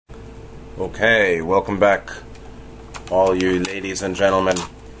Okay, welcome back, all you ladies and gentlemen.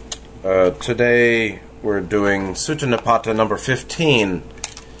 Today we're doing Sutta Nipata number 15,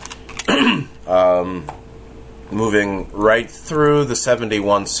 moving right through the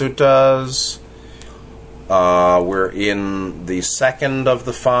 71 suttas. We're in the second of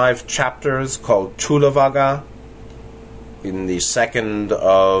the 5 chapters called Chulavagga. In the second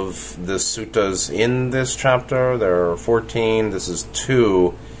of the suttas in this chapter, there are 14. This is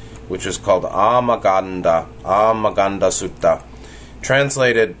 2, which is called Amaganda Sutta.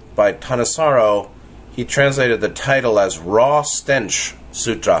 Translated by Thanissaro, he translated the title as Raw Stench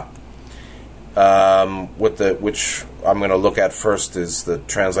Sutra. Which I'm going to look at first is the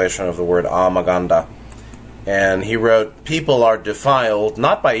translation of the word Amaganda. And he wrote, "People are defiled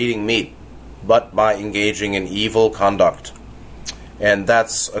not by eating meat, but by engaging in evil conduct." And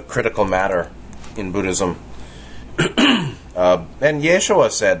that's a critical matter in Buddhism. And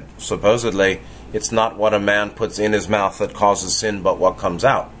Yeshua said, supposedly, it's not what a man puts in his mouth that causes sin, but what comes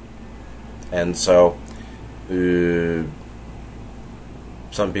out. And so,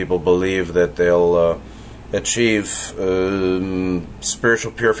 some people believe that they'll achieve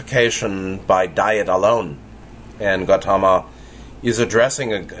spiritual purification by diet alone. And Gautama is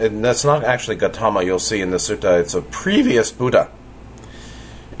addressing, and that's not actually Gautama, you'll see in the sutta, it's a previous Buddha.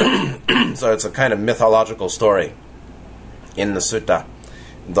 So it's a kind of mythological story in the sutta.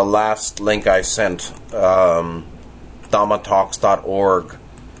 The last link I sent, dhammatalks.org,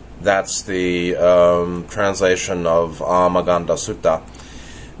 that's the translation of Amaganda Sutta.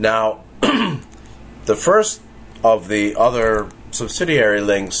 Now, the first of the other subsidiary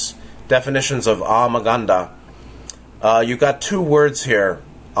links, definitions of Amaganda, you got 2 words here,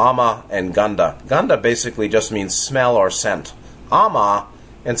 ama and ganda. Ganda basically just means smell or scent. Ama,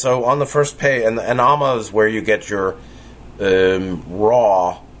 and so on the first page, and ama is where you get your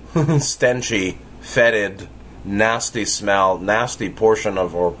raw, stenchy, fetid, nasty smell, nasty portion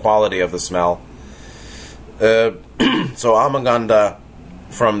of or quality of the smell. So Amaganda,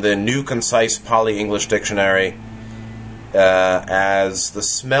 from the New Concise Pali English Dictionary, as the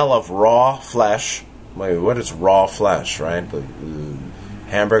smell of raw flesh. Wait, what is raw flesh, right? The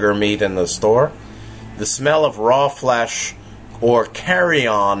hamburger meat in the store? The smell of raw flesh or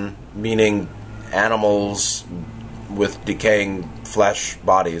carrion, meaning animals with decaying flesh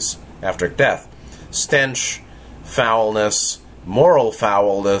bodies after death. Stench, foulness, moral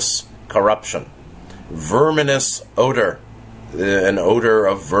foulness, corruption. Verminous odor, an odor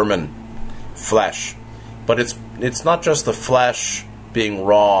of vermin, flesh. But it's not just the flesh being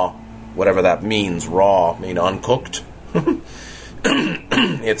raw, whatever that means. Raw mean uncooked.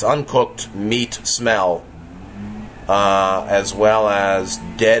 It's uncooked meat smell, as well as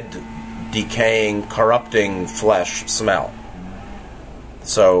dead, decaying, corrupting flesh smell.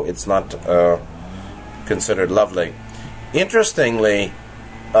 So it's not considered lovely. Interestingly,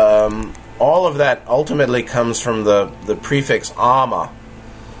 all of that ultimately comes from the prefix ama.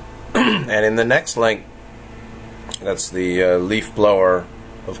 And in the next link, that's the leaf blower,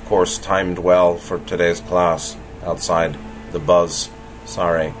 of course, timed well for today's class, outside the buzz.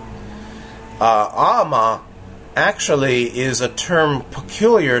 Sorry. Ama actually is a term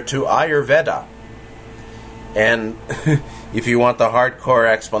peculiar to Ayurveda. And if you want the hardcore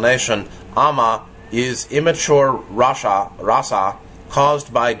explanation, ama is immature rasa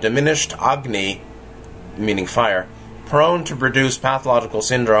caused by diminished agni, meaning fire, prone to produce pathological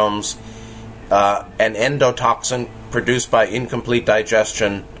syndromes, an endotoxin produced by incomplete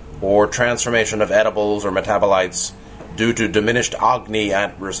digestion or transformation of edibles or metabolites due to diminished agni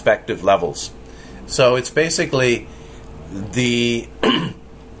at respective levels. So it's basically the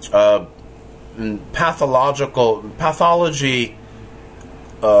pathology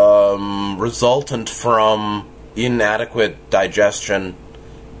resultant from inadequate digestion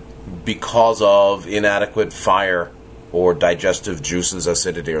because of inadequate fire or digestive juices,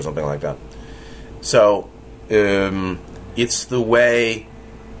 acidity, or something like that. So it's the way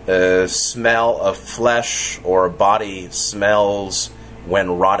smell of flesh or a body smells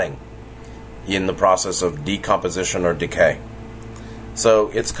when rotting in the process of decomposition or decay. So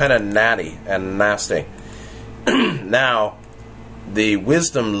it's kind of natty and nasty. Now, the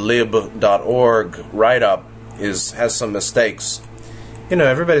wisdomlib.org write-up has some mistakes. You know,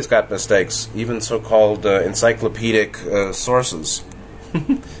 everybody's got mistakes, even so-called encyclopedic sources.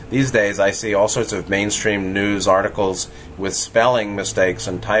 These days I see all sorts of mainstream news articles with spelling mistakes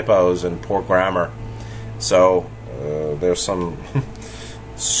and typos and poor grammar. So there's some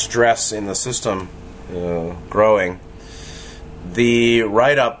stress in the system growing. The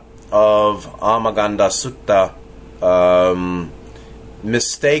write-up of Amaganda Sutta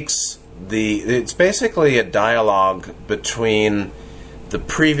mistakes it's basically a dialogue between the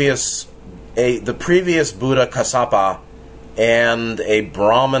previous Buddha Kassapa and a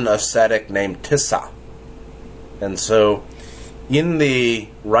Brahmin ascetic named Tissa. And so in the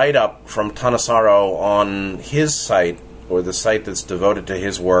write-up from Thanissaro on his site, or the site that's devoted to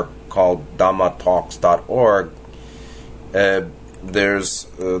his work called dhammatalks.org, there's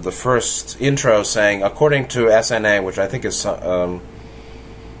the first intro saying, according to SNA, which I think is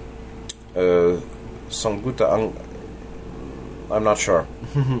Sanggutta, I'm not sure.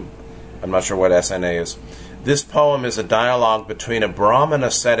 I'm not sure what SNA is. This poem is a dialogue between a Brahmin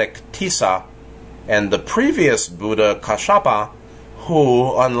ascetic Tissa and the previous Buddha Kassapa,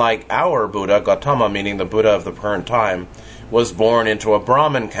 who, unlike our Buddha Gautama, meaning the Buddha of the current time, was born into a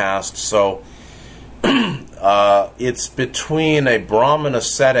Brahmin caste. So it's between a Brahmin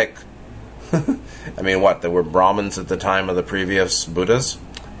ascetic. I mean, what? There were Brahmins at the time of the previous Buddhas?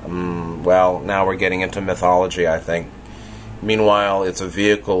 Well, now we're getting into mythology, I think. Meanwhile, it's a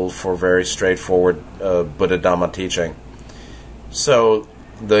vehicle for very straightforward Buddha Dhamma teaching. So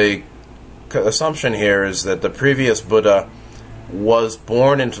the assumption here is that the previous Buddha was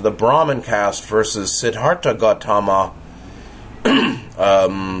born into the Brahmin caste versus Siddhartha Gautama,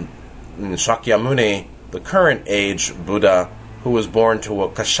 Shakyamuni, the current age Buddha, who was born to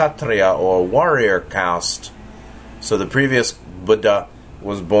a Kshatriya or warrior caste. So the previous Buddha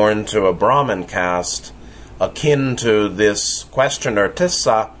was born to a Brahmin caste, akin to this questioner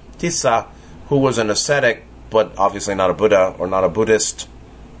Tissa, who was an ascetic, but obviously not a Buddha or not a Buddhist.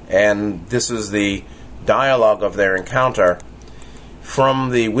 And this is the dialogue of their encounter. From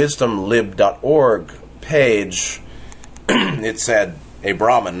the wisdomlib.org page, it said, a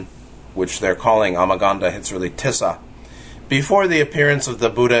Brahmin, which they're calling Amaganda, it's really Tissa. Before the appearance of the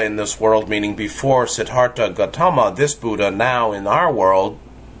Buddha in this world, meaning before Siddhartha Gautama, this Buddha now in our world,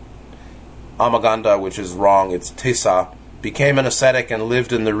 Amaganda, which is wrong, it's Tissa, became an ascetic and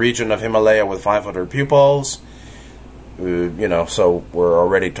lived in the region of Himalaya with 500 pupils. So we're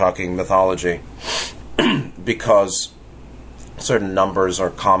already talking mythology because certain numbers are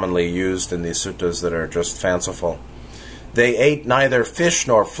commonly used in these suttas that are just fanciful. They ate neither fish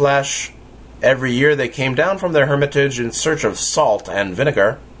nor flesh. Every year they came down from their hermitage in search of salt and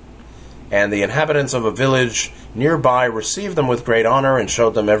vinegar, and the inhabitants of a village nearby received them with great honor and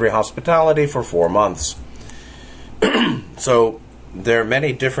showed them every hospitality for 4 months. So there are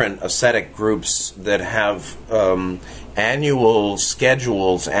many different ascetic groups that have annual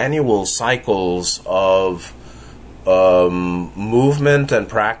schedules, annual cycles of movement and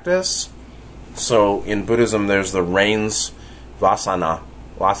practice. So in Buddhism there's the rains vasana,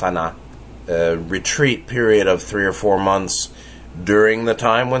 retreat period of 3 or 4 months during the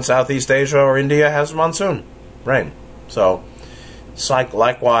time when Southeast Asia or India has monsoon rain. So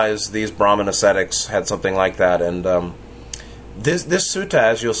likewise, these Brahmin ascetics had something like that. And this sutta,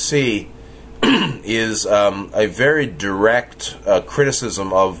 as you'll see, is a very direct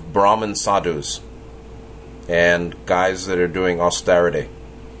criticism of Brahmin sadhus and guys that are doing austerity.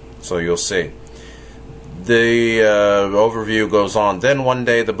 So you'll see. The overview goes on. Then one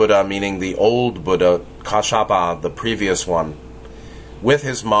day the Buddha, meaning the old Buddha, Kassapa, the previous one, with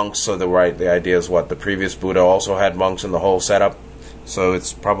his monks, so the idea is what? The previous Buddha also had monks in the whole setup, so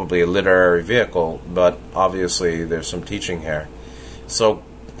it's probably a literary vehicle, but obviously there's some teaching here. So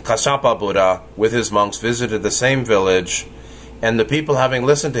Kassapa Buddha, with his monks, visited the same village, and the people, having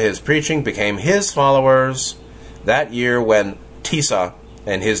listened to his preaching, became his followers. That year, when Tissa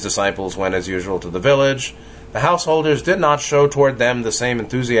and his disciples went as usual to the village, the householders did not show toward them the same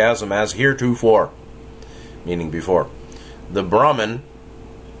enthusiasm as heretofore, meaning before. The Brahmin,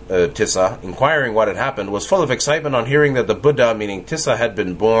 Tissa, inquiring what had happened, was full of excitement on hearing that the Buddha, meaning Tissa, had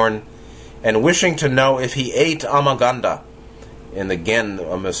been born, and wishing to know if he ate Amaganda. And again,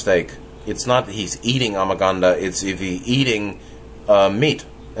 a mistake. It's not that he's eating Amaganda, it's if he's eating meat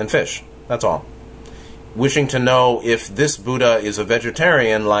and fish. That's all. Wishing to know if this Buddha is a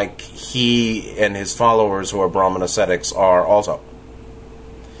vegetarian like he and his followers who are Brahmin ascetics are also.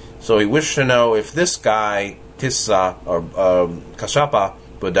 So he wished to know if this guy, Tissa, or Kassapa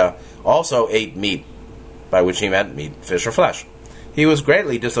Buddha, also ate meat, by which he meant meat, fish, or flesh. He was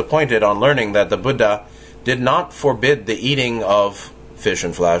greatly disappointed on learning that the Buddha did not forbid the eating of fish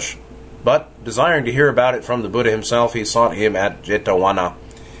and flesh, but desiring to hear about it from the Buddha himself, he sought him at Jetavana.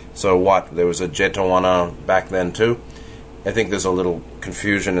 So what? There was a Jetavana back then too? I think there's a little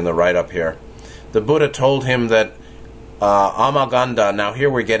confusion in the write-up here. The Buddha told him that Amaganda, now here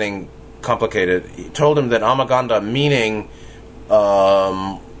we're getting complicated, he told him that Amaganda, meaning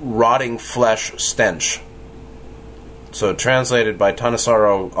rotting flesh stench. So translated by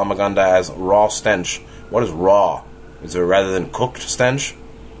Thanissaro Amaganda as raw stench. What is raw? Is it rather than cooked stench?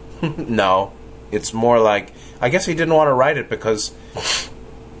 No. It's more like... I guess he didn't want to write it because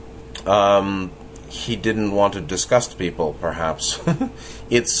he didn't want to disgust people, perhaps.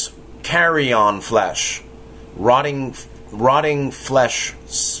 It's carrion flesh. Rotting flesh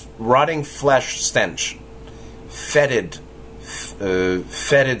stench. Fetid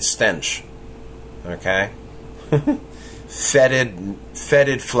stench. Okay?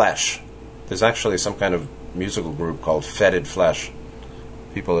 Fetid flesh. There's actually some kind of musical group called Fetid Flesh.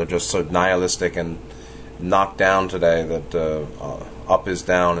 People are just so nihilistic and knocked down today that up is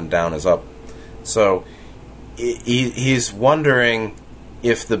down and down is up. So he's wondering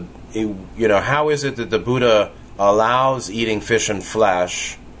if how is it that the Buddha allows eating fish and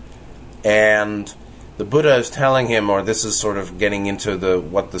flesh, and the Buddha is telling him, or this is sort of getting into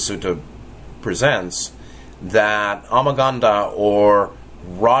what the sutta presents, that amaganda, or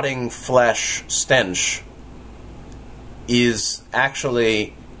rotting flesh stench, is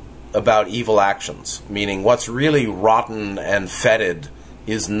actually about evil actions, meaning what's really rotten and fetid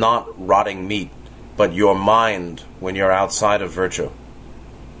is not rotting meat, but your mind when you're outside of virtue.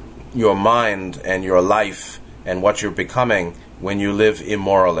 Your mind and your life and what you're becoming when you live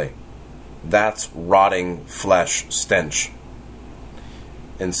immorally. That's rotting flesh stench.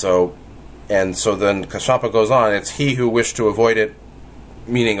 And so then Kassapa goes on, it's he who wished to avoid it,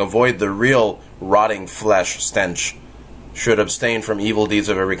 meaning avoid the real rotting flesh stench, should abstain from evil deeds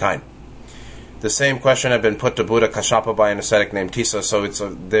of every kind. The same question had been put to Buddha Kassapa by an ascetic named Tissa, so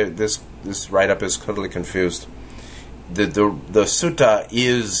this write-up is totally confused. The sutta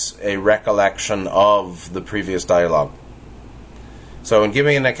is a recollection of the previous dialogue. So in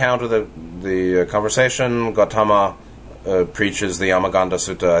giving an account of the conversation, Gautama preaches the Amaganda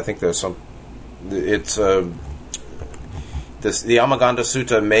Sutta. I think there's some... the Amaganda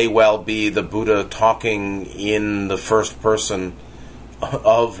Sutta may well be the Buddha talking in the first person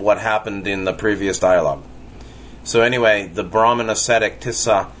of what happened in the previous dialogue. So anyway, the Brahmin ascetic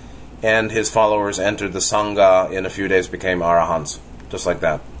Tissa and his followers entered the Sangha, in a few days became Arahants, just like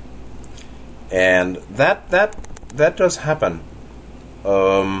that. And that does happen.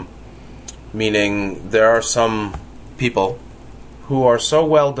 Meaning there are some people who are so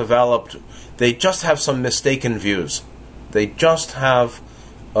well developed, they just have some mistaken views. They just have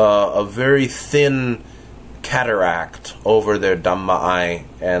a very thin cataract over their Dhamma eye,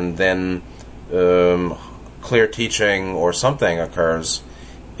 and then clear teaching or something occurs,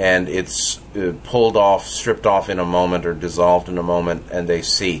 and it's pulled off, stripped off in a moment, or dissolved in a moment, and they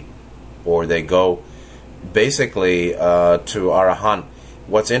see, or they go basically to Arahant.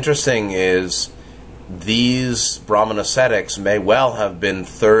 What's interesting is these Brahman ascetics may well have been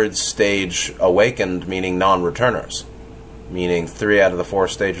third stage awakened, meaning non-returners, meaning 3 out of the 4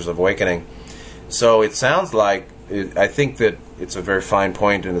 stages of awakening. So it sounds like, I think that it's a very fine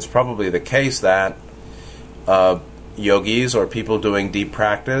point, and it's probably the case that yogis or people doing deep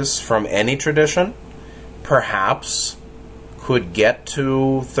practice from any tradition perhaps could get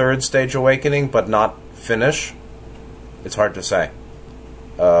to third stage awakening but not finish. It's hard to say.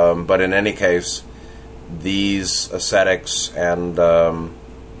 But in any case, these ascetics and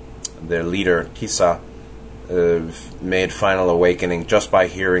their leader, Tissa, made final awakening just by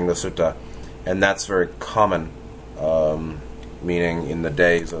hearing the sutta. And that's very common, meaning in the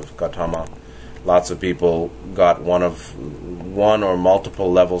days of Gautama, lots of people got one or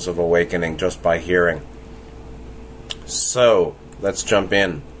multiple levels of awakening just by hearing. So, let's jump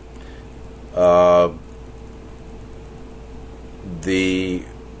in.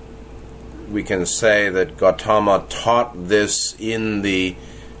 We can say that Gautama taught this in the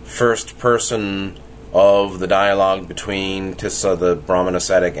first person of the dialogue between Tissa, the Brahmin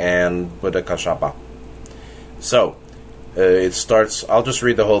ascetic, and Buddha Kassapa. So, it starts... I'll just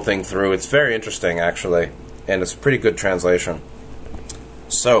read the whole thing through. It's very interesting, actually, and it's a pretty good translation.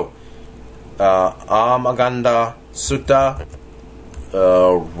 So, Amaganda Sutta,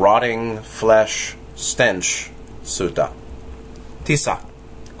 Rotting Flesh Stench Sutta. Tissa,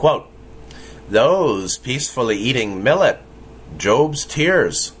 quote, "Those peacefully eating millet, Job's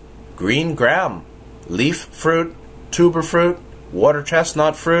tears, green gram, leaf fruit, tuber fruit, water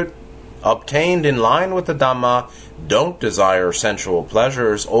chestnut fruit, obtained in line with the Dhamma, don't desire sensual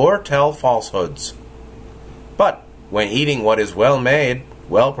pleasures or tell falsehoods. But when eating what is well made,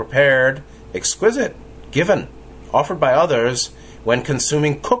 well prepared, exquisite, given, offered by others, when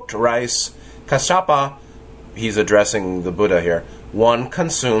consuming cooked rice, Kassapa," he's addressing the Buddha here, "one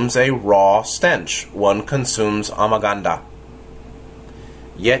consumes a raw stench, one consumes amaganda.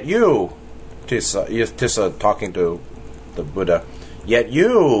 Yet you," Tissa talking to the Buddha. Yet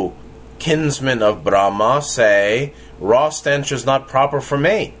you, kinsmen of Brahma, say raw stench is not proper for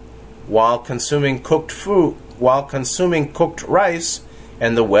me, while consuming cooked rice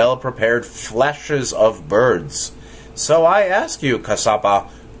and the well-prepared fleshes of birds. So I ask you, Kassapa,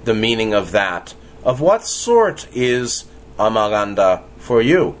 the meaning of that. Of what sort is Amaganda for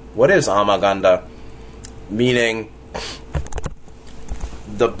you? What is Amaganda? Meaning,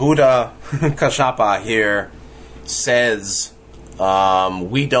 the Buddha, Kassapa here, says,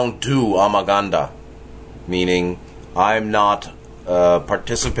 we don't do Amaganda. Meaning, I'm not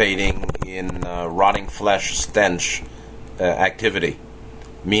participating in rotting flesh stench activity.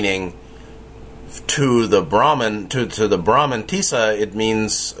 Meaning, to the Brahmin, to the Brahmin Tissa, it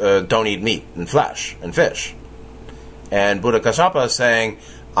means don't eat meat and flesh and fish. And Buddha Kassapa is saying,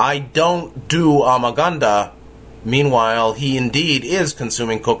 I don't do Amaganda. Meanwhile, he indeed is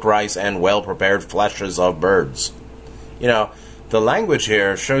consuming cooked rice and well-prepared fleshes of birds. You know, the language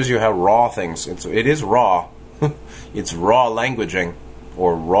here shows you how raw things. It is raw. It's raw languaging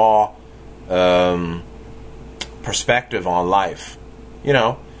or raw perspective on life. You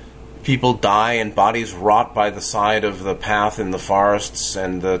know, people die and bodies rot by the side of the path in the forests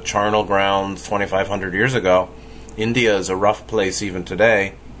and the charnel grounds 2,500 years ago. India is a rough place even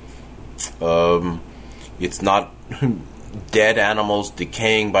today. It's not... Dead animals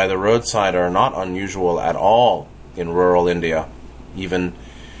decaying by the roadside are not unusual at all in rural India. Even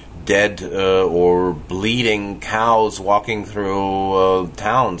dead or bleeding cows walking through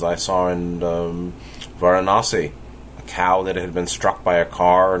towns. I saw in Varanasi a cow that had been struck by a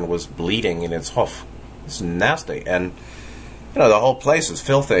car and was bleeding in its hoof. It's nasty. And, you know, the whole place is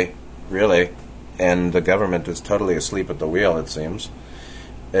filthy, really. And the government is totally asleep at the wheel, it seems.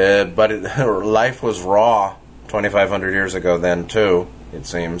 But life was raw 2,500 years ago then, too, it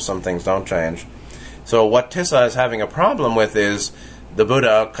seems. Some things don't change. So what Tissa is having a problem with is the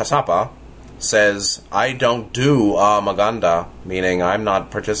Buddha, Kassapa, says, I don't do Amaganda, meaning I'm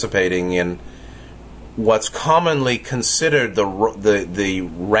not participating in what's commonly considered the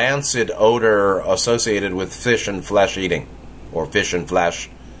rancid odor associated with fish and flesh eating, or fish and flesh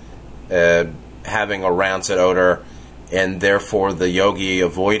having a rancid odor, and therefore the yogi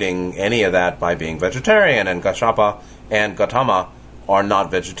avoiding any of that by being vegetarian, and Kassapa and Gautama are not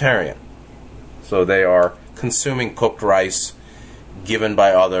vegetarian. So they are consuming cooked rice given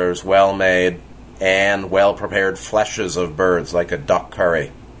by others, well-made, and well-prepared fleshes of birds, like a duck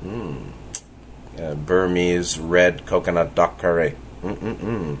curry. Burmese red coconut duck curry.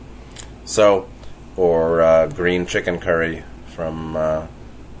 So, or green chicken curry from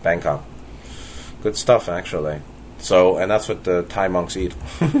Bangkok. Good stuff, actually. So, and that's what the Thai monks eat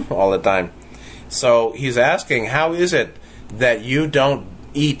all the time. So he's asking, how is it that you don't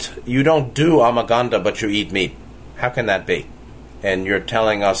do Amaganda, but you eat meat? How can that be? And you're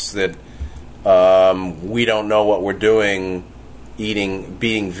telling us that we don't know what we're doing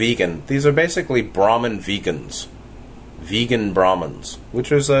being vegan. These are basically Brahmin vegans. Vegan Brahmins,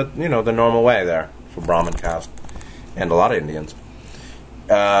 which is the normal way there for Brahmin caste and a lot of Indians.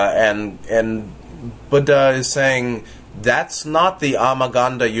 And Buddha is saying that's not the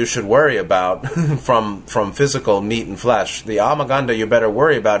Amaganda you should worry about from physical meat and flesh. The Amaganda you better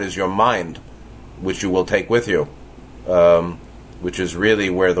worry about is your mind, which you will take with you, which is really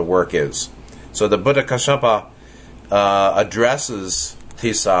where the work is. So the Buddha Kassapa addresses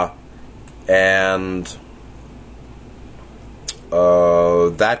Tissa, and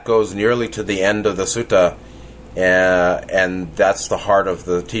that goes nearly to the end of the sutta, and that's the heart of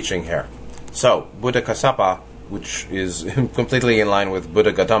the teaching here. So, Buddha Kassapa, which is completely in line with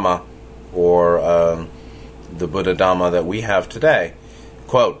Buddha Gautama, or the Buddha Dhamma that we have today,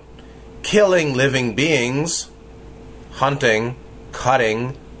 quote, killing living beings, hunting,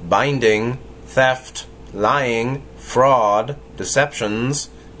 cutting, binding, theft, lying, fraud, deceptions,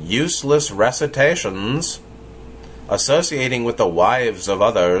 useless recitations, associating with the wives of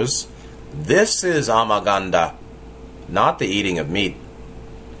others, this is Amaganda, not the eating of meat.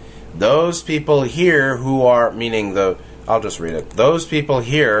 Those people here who are, I'll just read it. Those people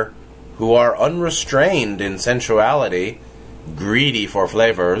here who are unrestrained in sensuality, greedy for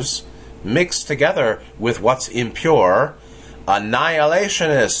flavors, mixed together with what's impure,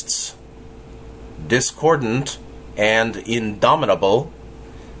 annihilationists, discordant and indomitable,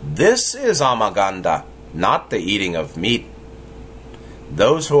 this is Amaganda, not the eating of meat.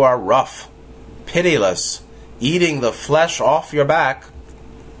 Those who are rough, pitiless, eating the flesh off your back,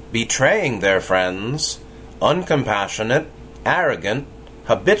 betraying their friends, uncompassionate, arrogant,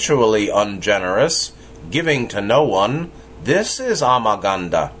 habitually ungenerous, giving to no one, this is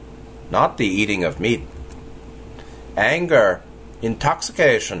Amaganda, not the eating of meat. anger,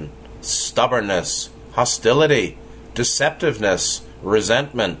 intoxication, stubbornness, hostility, deceptiveness,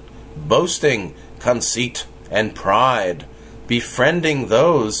 resentment, boasting, conceit, and pride, befriending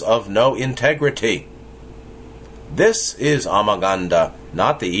those of no integrity. This is amaganda,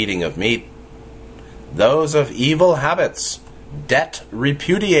 not the eating of meat. Those of evil habits, debt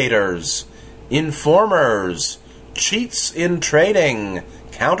repudiators, informers, cheats in trading,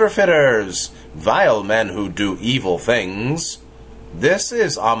 counterfeiters, vile men who do evil things. This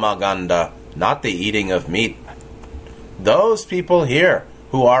is amaganda, not the eating of meat. Those people here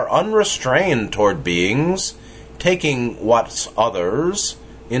who are unrestrained toward beings, taking what's others,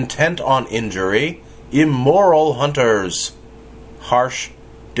 intent on injury, immoral hunters, harsh,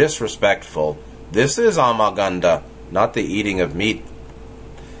 disrespectful. This is amaganda, not the eating of meat.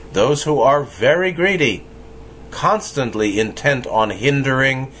 Those who are very greedy, constantly intent on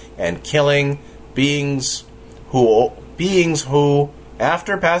hindering and killing beings who,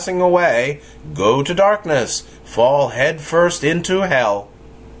 after passing away, go to darkness, fall headfirst into hell.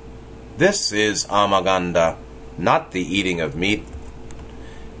 This is amaganda, not the eating of meat.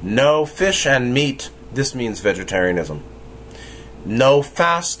 No fish and meat. This means vegetarianism. No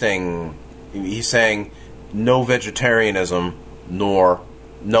fasting. He's saying no vegetarianism, nor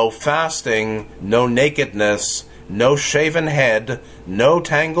no fasting, no nakedness, no shaven head, no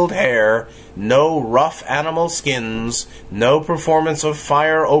tangled hair, no rough animal skins, no performance of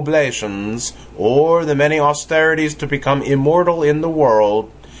fire oblations, or the many austerities to become immortal in the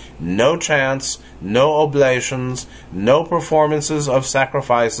world, no chants, no oblations, no performances of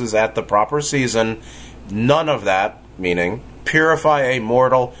sacrifices at the proper season, none of that, meaning purify a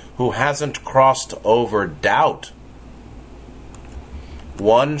mortal who hasn't crossed over doubt.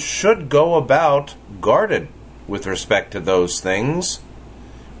 One should go about guarded with respect to those things,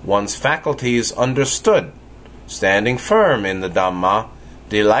 one's faculties understood, standing firm in the Dhamma,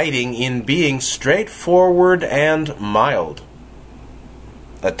 delighting in being straightforward and mild.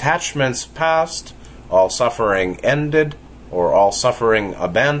 Attachments past, all suffering ended, or all suffering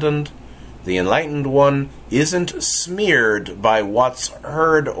abandoned, the enlightened one isn't smeared by what's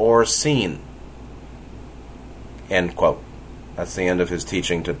heard or seen. End quote. That's the end of his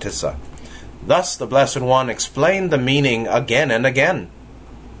teaching to Tissa. Thus the Blessed One explained the meaning again and again.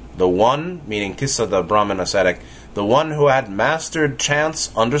 The one, meaning Tissa the Brahmin ascetic, the one who had mastered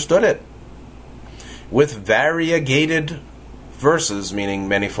chants understood it. With variegated verses, meaning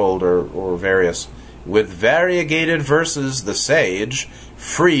manifold or various, with variegated verses the sage,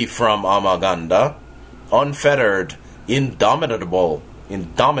 free from amaganda, unfettered, indomitable,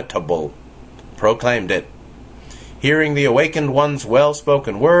 proclaimed it. Hearing the awakened one's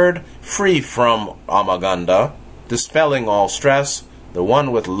well-spoken word, free from amaganda, dispelling all stress, the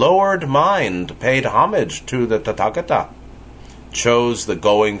one with lowered mind paid homage to the Tathagata, chose the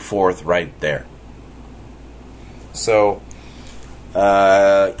going forth right there. So,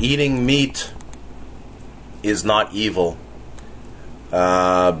 eating meat is not evil,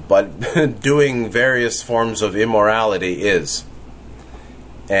 but doing various forms of immorality is.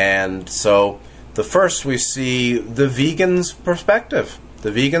 And so, the first we see the vegan's perspective.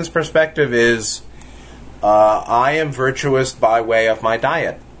 The vegan's perspective is, I am virtuous by way of my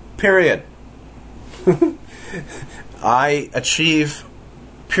diet. Period. I achieve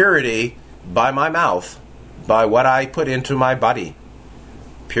purity by my mouth, by what I put into my body.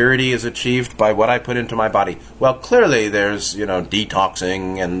 Purity is achieved by what I put into my body. Well, clearly there's,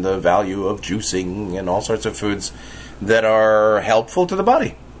 detoxing and the value of juicing and all sorts of foods that are helpful to the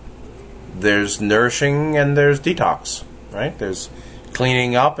body. There's nourishing and there's detox, right? There's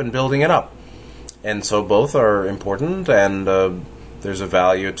cleaning up and building it up. And so both are important, and there's a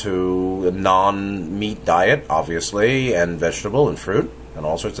value to a non-meat diet, obviously, and vegetable and fruit and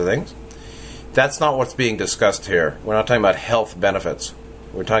all sorts of things. That's not what's being discussed here. We're not talking about health benefits.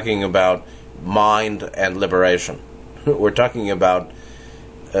 We're talking about mind and liberation. We're talking about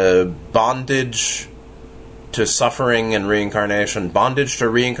bondage to suffering and reincarnation, bondage to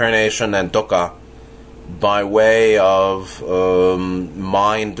reincarnation and dukkha by way of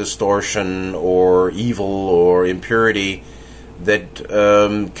mind distortion or evil or impurity that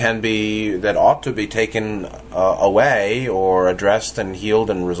that ought to be taken away or addressed and healed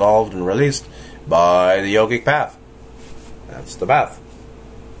and resolved and released by the yogic path. That's the path.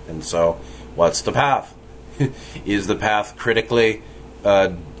 And so, what's the path? Is the path critically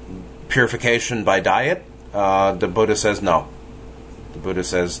purification by diet? The Buddha says no. The Buddha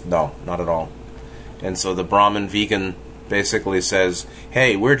says no, not at all. And so the Brahmin vegan basically says,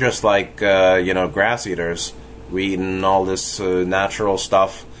 hey, we're just like, grass eaters. We're eating all this natural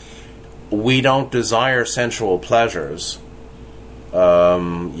stuff. we don't desire sensual pleasures.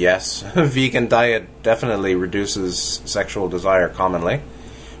 Yes, vegan diet definitely reduces sexual desire commonly.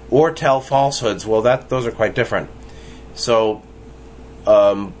 Or tell falsehoods. Well, those are quite different. So,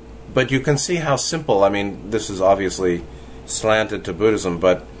 but you can see how simple. I mean, this is obviously slanted to Buddhism,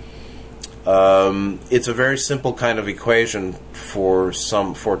 but it's a very simple kind of equation for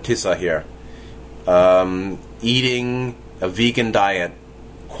Tissa here. Eating a vegan diet,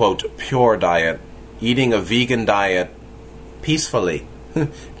 quote, pure diet, eating a vegan diet peacefully,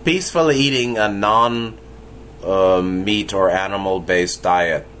 peacefully eating a non-meat or animal-based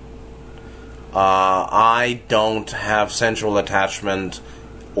diet. I don't have sensual attachment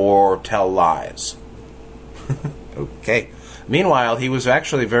or tell lies. Okay. Meanwhile, he was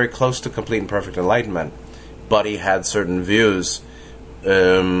actually very close to complete and perfect enlightenment, but he had certain views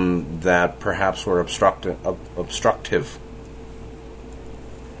that perhaps were obstructive.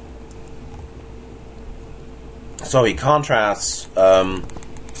 So he contrasts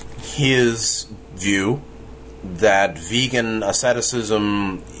his view that vegan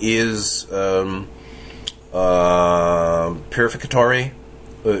asceticism is purificatory,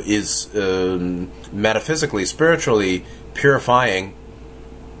 is metaphysically, spiritually purifying,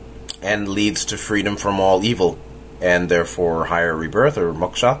 and leads to freedom from all evil, and therefore higher rebirth or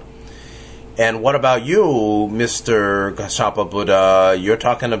moksha. And what about you, Mr. Kassapa Buddha? You're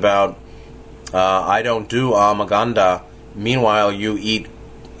talking about I don't do amaganda. Meanwhile, you eat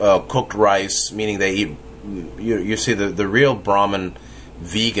cooked rice, meaning they eat. You see, the real Brahmin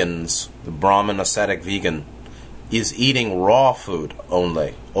vegans, the Brahmin ascetic vegan, is eating raw food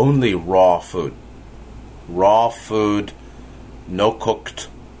only raw food, no cooked,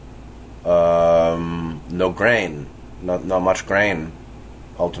 no grain, not much grain,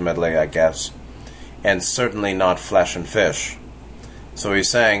 ultimately, I guess, and certainly not flesh and fish. So he's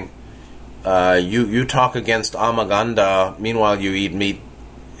saying, you talk against amaganda, meanwhile you eat meat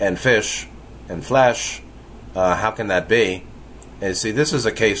and fish and flesh. How can that be? And see, this is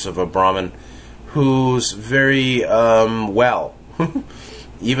a case of a Brahmin who's very well,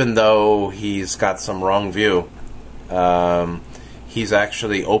 even though he's got some wrong view, he's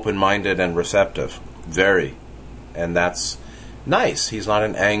actually open-minded and receptive, very, and that's nice. He's not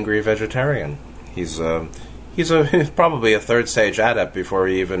an angry vegetarian. He's probably a third stage adept before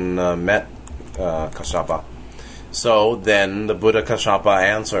he even met Kassapa. So then the Buddha Kassapa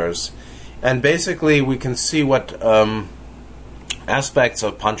answers, and basically we can see what aspects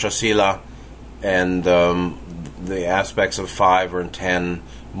of Panchasila and the aspects of 5 or 10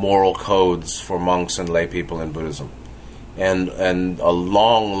 moral codes for monks and lay people in Buddhism, and a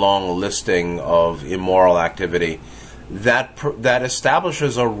long listing of immoral activity that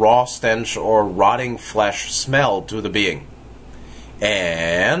establishes a raw stench or rotting flesh smell to the being.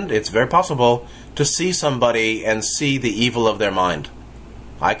 And it's very possible to see somebody and see the evil of their mind.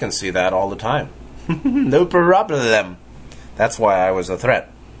 I can see that all the time. No problem. That's why I was a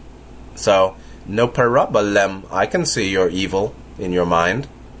threat. So, no problem. I can see your evil in your mind.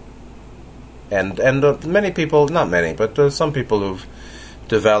 And many people, not many, but some people who've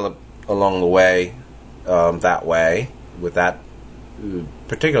developed along the way, that way, with that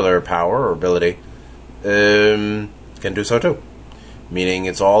particular power or ability, can do so too. Meaning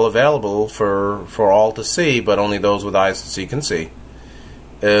it's all available for all to see, but only those with eyes to see can see.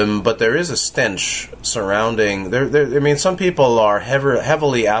 But there is a stench surrounding. I mean, some people are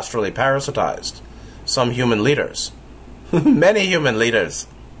heavily astrally parasitized. Some human leaders, many human leaders,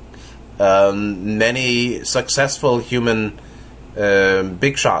 many successful human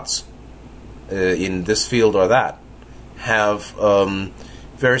big shots in this field or that have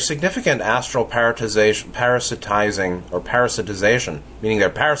very significant astral parasitization, meaning they're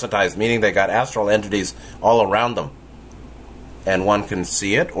parasitized, meaning they got astral entities all around them. And one can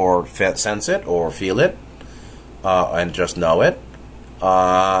see it, or sense it, or feel it, and just know it,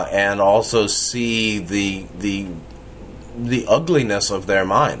 and also see the ugliness of their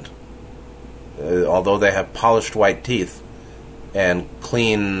mind. Although they have polished white teeth and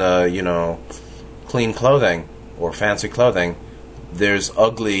clean clothing or fancy clothing, there's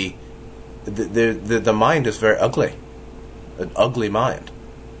ugly. The mind is very ugly, an ugly mind,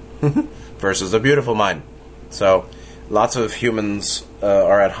 versus a beautiful mind. So. Lots of humans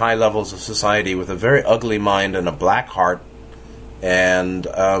are at high levels of society with a very ugly mind and a black heart, and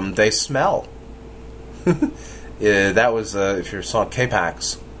they smell. That was, if you saw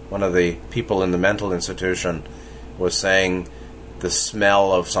K-Pax, one of the people in the mental institution was saying the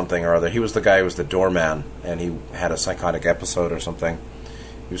smell of something or other. He was the guy who was the doorman, and he had a psychotic episode or something.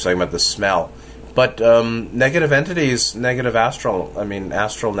 He was talking about the smell. But negative entities, negative astral,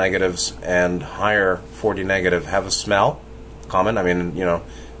 astral negatives and higher 40 negative have a smell common.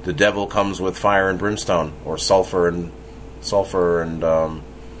 The devil comes with fire and brimstone, or sulfur and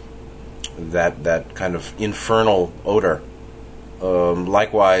that kind of infernal odor.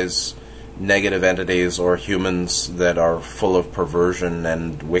 Likewise, negative entities or humans that are full of perversion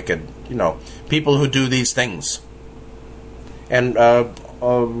and wicked, people who do these things. And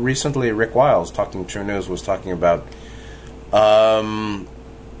recently, Rick Wiles, talking True News, was talking about blood,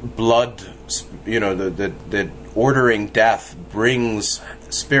 that ordering death brings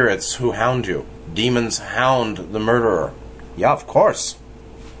spirits who hound you. Demons hound the murderer. Yeah, of course.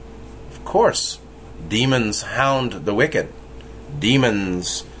 Of course. Demons hound the wicked.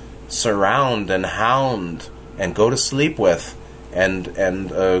 Demons surround and hound and go to sleep with and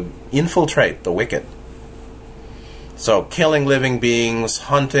infiltrate the wicked. So killing living beings,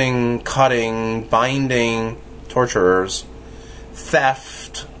 hunting, cutting, binding, torturers,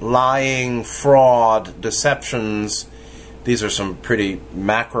 theft, lying, fraud, deceptions. These are some pretty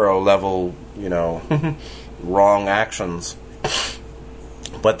macro level, wrong actions.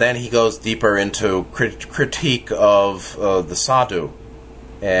 But then he goes deeper into critique of the sadhu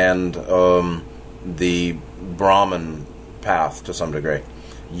and the Brahman path to some degree.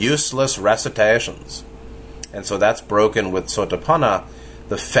 Useless recitations. And so that's broken with Sotapanna,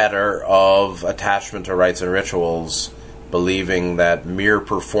 the fetter of attachment to rites and rituals, believing that mere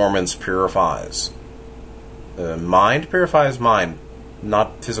performance purifies. Mind purifies mind,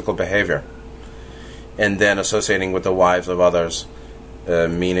 not physical behavior. And then associating with the wives of others,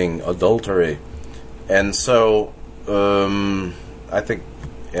 meaning adultery. And so, I think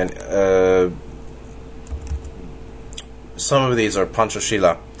some of these are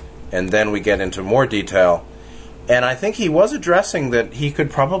Panchashila, and then we get into more detail. And I think he was addressing that he could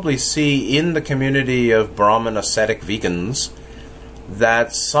probably see in the community of Brahmin ascetic vegans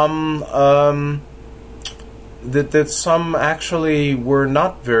that some that some actually were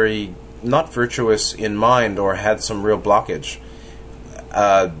not virtuous in mind or had some real blockage.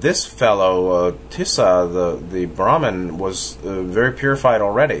 This fellow Tissa, the Brahmin, was very purified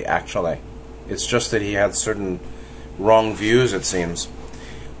already. Actually, it's just that he had certain wrong views, it seems.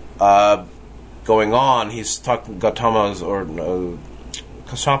 Going on, he's talking Gautama's or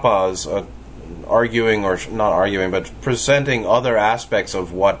Kasyapa's arguing, or not arguing, but presenting other aspects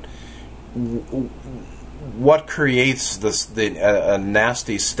of what creates a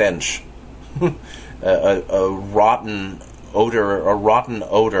nasty stench, a rotten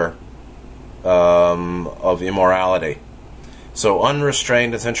odor of immorality. So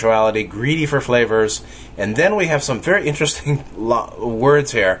unrestrained in sensuality, greedy for flavors, and then we have some very interesting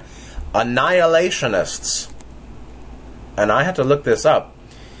words here. Annihilationists. And I had to look this up.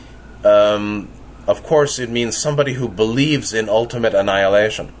 Of course, it means somebody who believes in ultimate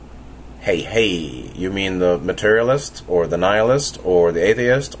annihilation. Hey, you mean the materialist, or the nihilist, or the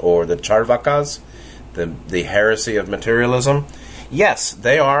atheist, or the Charvakas, the heresy of materialism? Yes,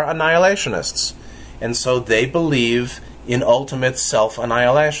 they are annihilationists. And so they believe in ultimate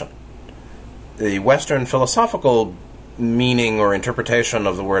self-annihilation. The Western philosophical meaning or interpretation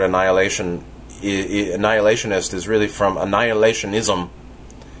of the word annihilationist is really from annihilationism,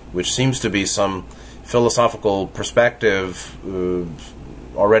 which seems to be some philosophical perspective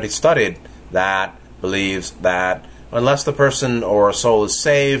already studied that believes that unless the person or a soul is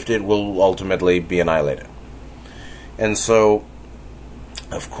saved, it will ultimately be annihilated. And so,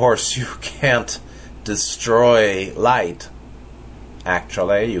 of course, you can't destroy light.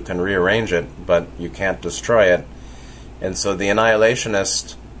 Actually, you can rearrange it, but you can't destroy it. And so the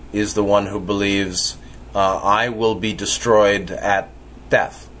annihilationist is the one who believes, I will be destroyed at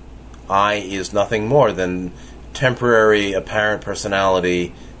death. I is nothing more than temporary apparent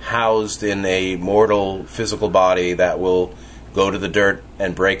personality housed in a mortal physical body that will go to the dirt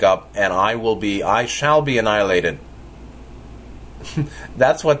and break up, and I shall be annihilated.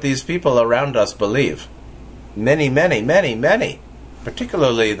 That's what these people around us believe. Many,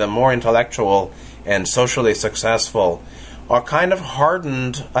 particularly the more intellectual and socially successful, are kind of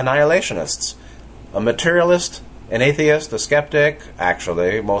hardened annihilationists. A materialist, an atheist, a skeptic.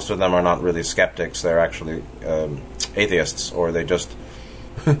 Actually, most of them are not really skeptics. They're actually atheists, or they just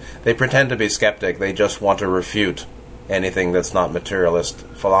they pretend to be skeptic. They just want to refute anything that's not materialist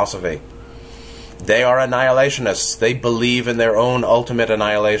philosophy. They are annihilationists. They believe in their own ultimate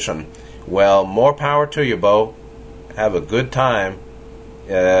annihilation. Well, more power to you, Bo. Have a good time.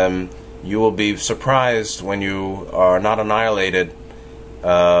 You will be surprised when you are not annihilated,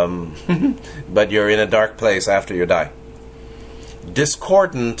 but you're in a dark place after you die.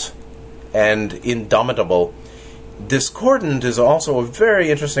 Discordant and indomitable. Discordant is also a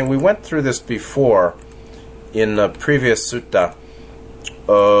very interesting. We went through this before in a previous sutta.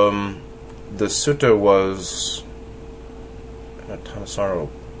 The sutta was Thanissaro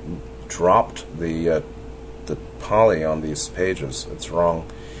dropped the Pali on these pages. It's wrong.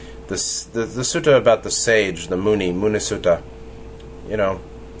 The sutta about the sage, the Muni Sutta.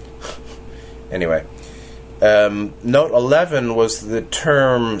 Anyway, note 11 was the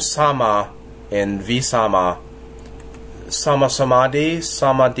term sama and visama. Sama samadhi,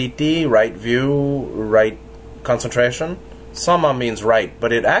 samaditi, right view, right concentration. Sama means right,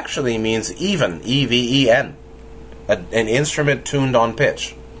 but it actually means even, E-V-E-N, an instrument tuned on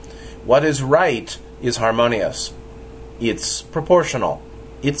pitch. What is right is harmonious. It's proportional.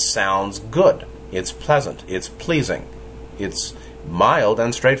 It sounds good. It's pleasant. It's pleasing. It's mild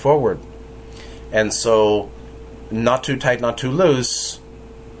and straightforward. And so, not too tight, not too loose,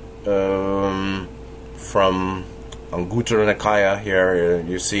 from Anguttara Nikaya here,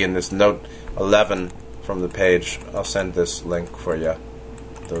 you see in this note 11 from the page. I'll send this link for you,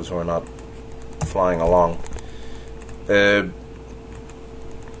 those who are not flying along.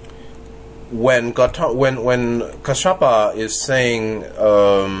 When Kashyapa is saying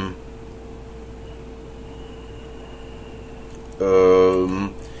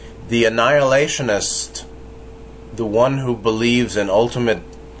the annihilationist, the one who believes in ultimate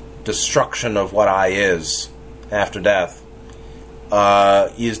destruction of what I is after death,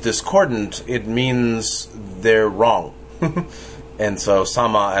 is discordant, it means they're wrong. And so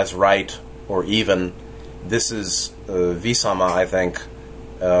sama as right or even, this is visama, I think,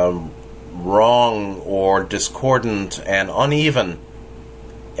 wrong or discordant and uneven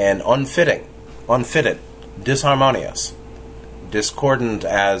and unfitted, disharmonious. Discordant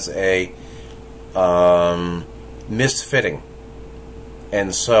as a misfitting.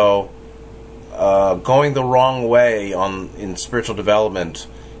 And so going the wrong way in spiritual development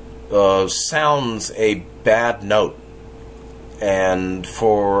sounds a bad note. And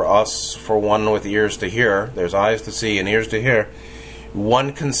for us, for one with ears to hear, there's eyes to see and ears to hear,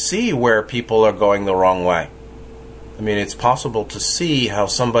 one can see where people are going the wrong way. I mean, it's possible to see how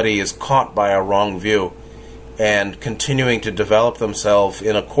somebody is caught by a wrong view and continuing to develop themselves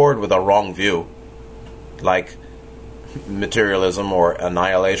in accord with a wrong view, like materialism or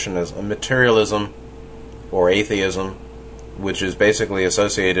annihilationism, materialism or atheism, which is basically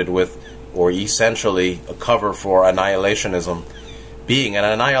associated with, or essentially a cover for annihilationism, being an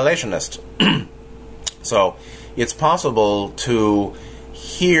annihilationist. So it's possible to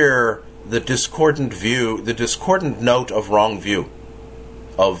hear the discordant view, the discordant note of wrong view,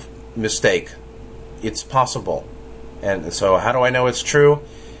 of mistake. It's possible. And so how do I know it's true?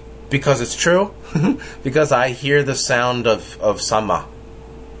 Because it's true. Because I hear the sound of sama,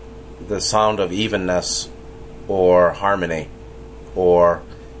 the sound of evenness or harmony or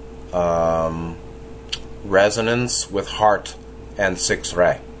resonance with heart and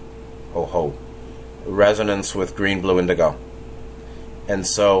 6-ray. Ho ho. Resonance with green, blue, indigo. And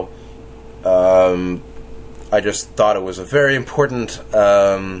so I just thought it was a very important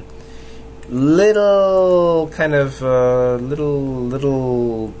little kind of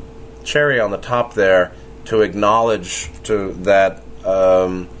little cherry on the top there to acknowledge to that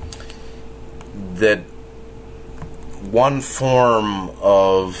that one form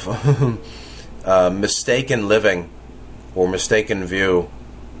of mistaken living or mistaken view,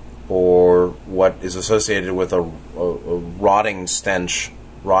 or what is associated with a rotting stench,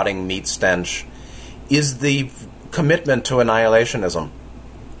 rotting meat stench, is the commitment to annihilationism.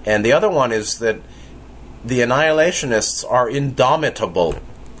 And the other one is that the annihilationists are indomitable.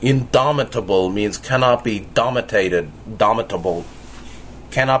 Indomitable means cannot be domitable,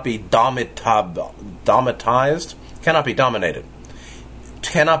 cannot be domitized, cannot be dominated,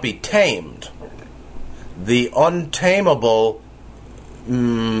 cannot be tamed. The untamable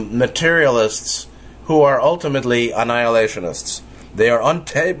materialists who are ultimately annihilationists. They are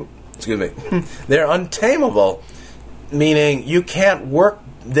untamable. Excuse me. They're untamable, meaning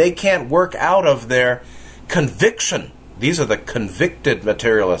they can't work out of their conviction. These are the convicted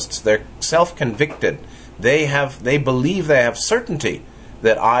materialists. They're self-convicted. They believe they have certainty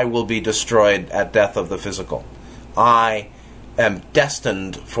that I will be destroyed at death of the physical. I am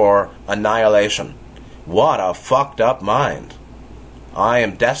destined for annihilation. What a fucked up mind. I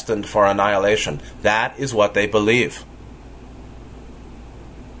am destined for annihilation. That is what they believe.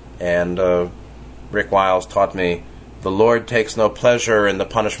 And Rick Wiles taught me, the Lord takes no pleasure in the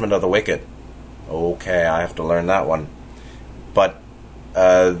punishment of the wicked. Okay, I have to learn that one. But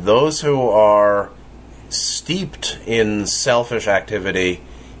those who are steeped in selfish activity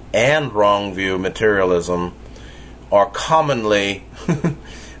and wrong view materialism are commonly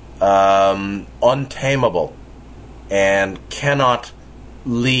untamable and cannot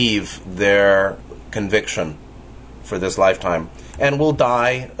leave their conviction for this lifetime, and will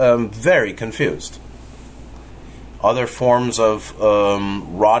die very confused. Other forms of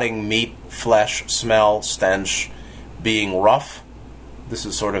rotting meat, flesh, smell, stench, being rough. This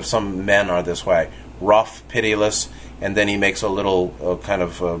is sort of, some men are this way. Rough, pitiless, and then he makes a little kind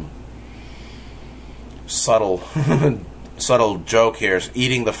of subtle subtle joke here.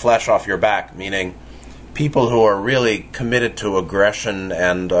 Eating the flesh off your back, meaning people who are really committed to aggression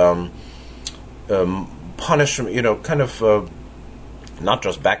and punishment, kind of not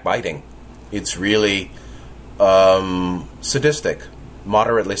just backbiting. It's really sadistic,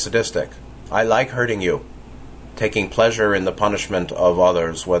 moderately sadistic. I like hurting you, taking pleasure in the punishment of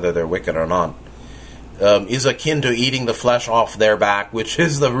others, whether they're wicked or not, is akin to eating the flesh off their back, which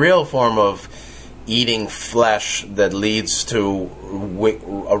is the real form of eating flesh that leads to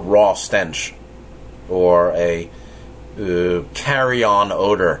a raw stench or a carry-on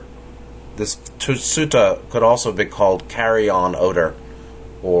odor. This sutta could also be called carry-on odor,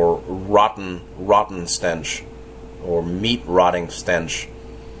 or rotten stench, or meat rotting stench,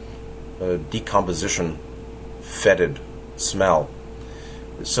 decomposition, fetid smell.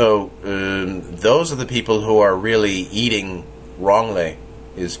 So those are the people who are really eating wrongly,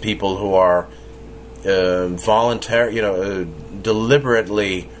 is people who are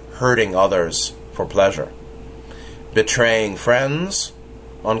deliberately hurting others for pleasure, betraying friends,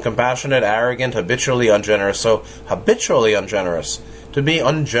 uncompassionate, arrogant, habitually ungenerous. So habitually ungenerous. To be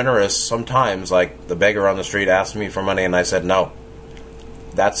ungenerous sometimes, like the beggar on the street asked me for money and I said no.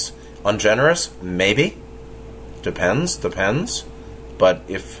 That's ungenerous? Maybe. Depends. But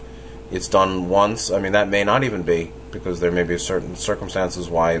if it's done once, that may not even be, because there may be certain circumstances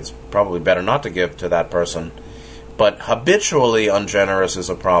why it's probably better not to give to that person. But habitually ungenerous is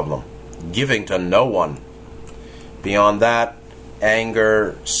a problem. Giving to no one. Beyond that,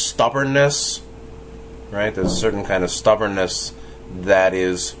 anger, stubbornness, right? There's a certain kind of stubbornness that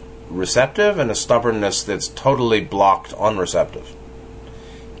is receptive and a stubbornness that's totally blocked, unreceptive.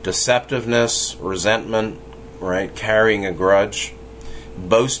 Deceptiveness, resentment, right? Carrying a grudge.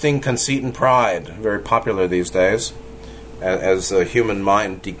 Boasting, conceit, and pride, very popular these days. As the human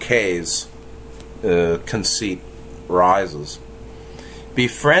mind decays, conceit rises.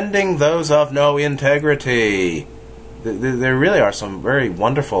 Befriending those of no integrity. There really are some very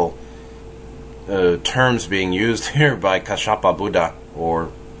wonderful terms being used here by Kashyapa Buddha, or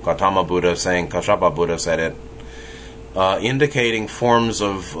Gautama Buddha saying Kashyapa Buddha said it, indicating forms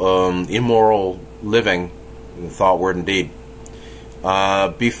of immoral living, thought, word, and deed.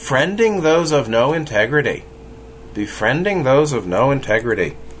 Befriending those of no integrity. Befriending those of no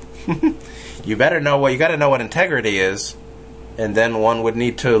integrity. You got to know what integrity is, and then one would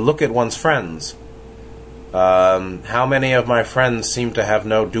need to look at one's friends. How many of my friends seem to have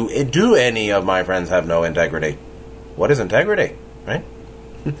do any of my friends have no integrity? What is integrity, right?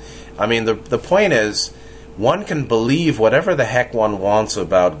 The point is, one can believe whatever the heck one wants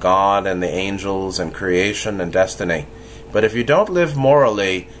about God and the angels and creation and destiny. But if you don't live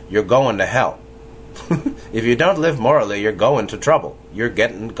morally, you're going to hell. If you don't live morally, you're going to trouble. You're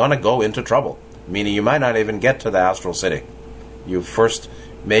gonna go into trouble. Meaning you might not even get to the astral city. You first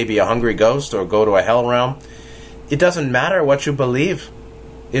may be a hungry ghost or go to a hell realm. It doesn't matter what you believe.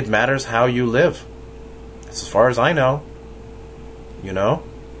 It matters how you live. As far as I know.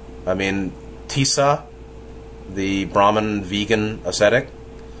 Tisa, the Brahmin vegan ascetic,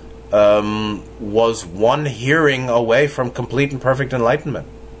 was one hearing away from complete and perfect enlightenment.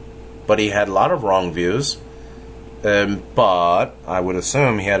 But he had a lot of wrong views. But I would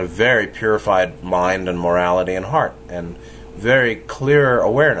assume he had a very purified mind and morality and heart, and very clear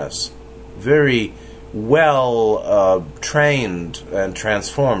awareness, very well trained and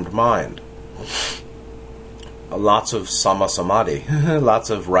transformed mind. Lots of sama samadhi, lots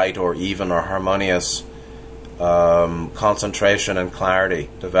of right or even or harmonious concentration and clarity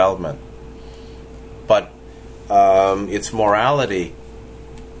development. But it's morality,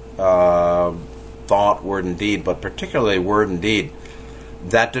 thought, word, and deed, but particularly word and deed,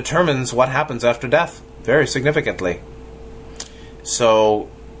 that determines what happens after death, very significantly. So,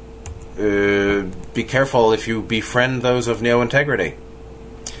 be careful if you befriend those of no integrity.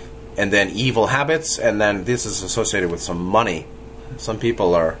 And then evil habits, and then this is associated with some money. Some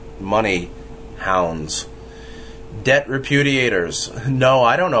people are money hounds. Debt repudiators. No,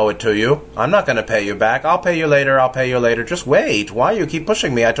 I don't owe it to you. I'm not going to pay you back. I'll pay you later. Just wait. Why you keep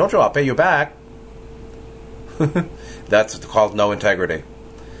pushing me? I told you I'll pay you back. That's called no integrity.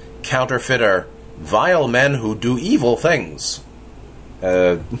 counterfeiter, vile men who do evil things.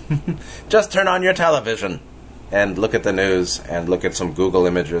 Just turn on your television and look at the news and look at some Google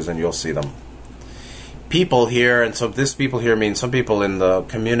images and you'll see them. People here, and so this people here means some people in the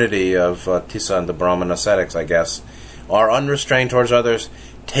community of Tissa and the Brahman ascetics, I guess, are unrestrained towards others,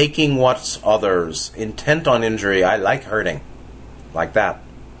 taking what's others, intent on injury. I like hurting, like that.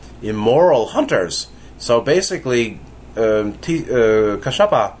 Immoral hunters. So basically,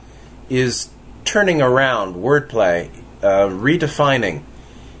 Kashyapa is turning around wordplay, redefining.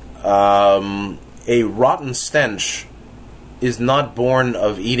 A rotten stench is not born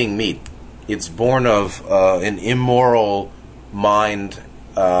of eating meat. It's born of an immoral mind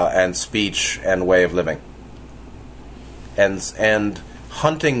and speech and way of living. And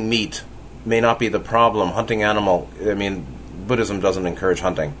hunting meat may not be the problem. Hunting animal, I mean, Buddhism doesn't encourage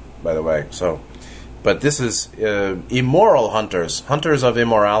hunting, by the way. So, but this is immoral hunters, hunters of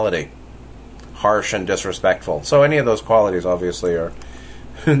immorality, harsh and disrespectful. So any of those qualities obviously are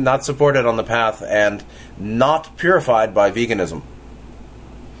not supported on the path and not purified by veganism.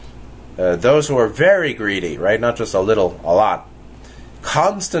 Those who are very greedy, right, not just a little, a lot,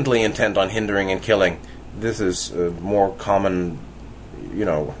 constantly intent on hindering and killing. This is more common,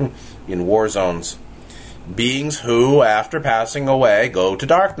 in war zones. Beings who, after passing away, go to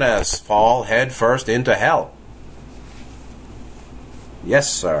darkness, fall head first into hell.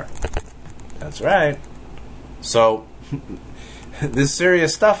 Yes, sir. That's right. So, this is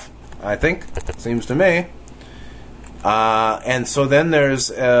serious stuff, I think, seems to me. And so then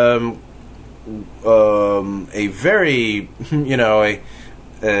there's a very,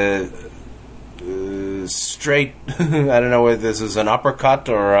 straight, I don't know whether this is an uppercut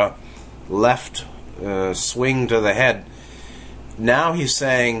or a left swing to the head. Now he's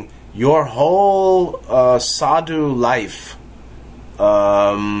saying, your whole sadhu life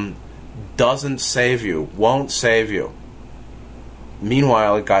doesn't save you, won't save you.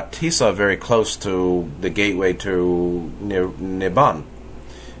 Meanwhile, it got Tissa very close to the gateway to Nibbana.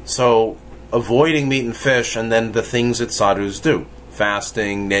 So, avoiding meat and fish, and then the things that sadhus do.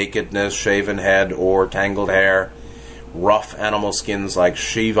 Fasting, nakedness, shaven head or tangled hair, rough animal skins like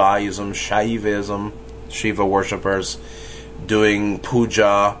Shaivism, Shiva worshippers, doing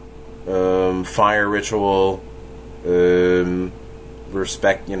puja, fire ritual,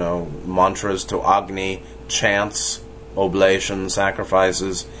 respect, mantras to Agni, chants, oblations,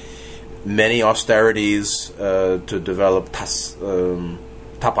 sacrifices, many austerities to develop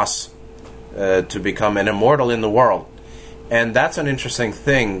tapas, to become an immortal in the world. And that's an interesting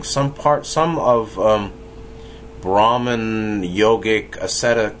thing. Some of Brahman yogic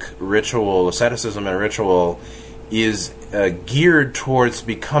asceticism and ritual is geared towards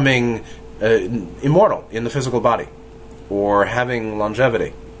becoming immortal in the physical body or having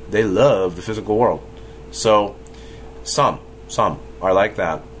longevity. They love the physical world. So some are like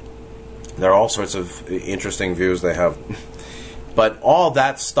that. There are all sorts of interesting views they have. But all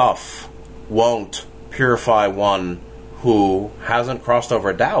that stuff won't purify one who hasn't crossed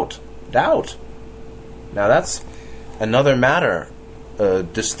over doubt. Now that's another matter,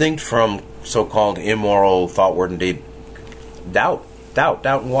 distinct from so-called immoral thought, word, and deed. Doubt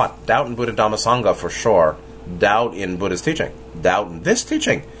in what? Doubt in Buddha Dhamma Sangha for sure. Doubt in Buddha's teaching. Doubt in this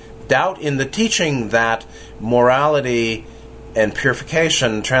teaching. Doubt in the teaching that morality and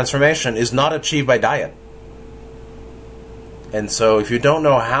purification, transformation, is not achieved by diet. And so if you don't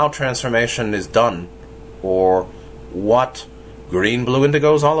know how transformation is done, or what green, blue,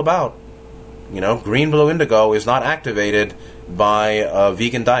 indigo is all about, green, blue, indigo is not activated by a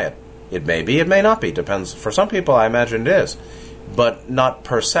vegan diet. It may be, it may not be, depends. For some people, I imagine it is, but not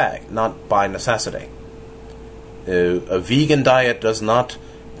per se, not by necessity. A vegan diet does not,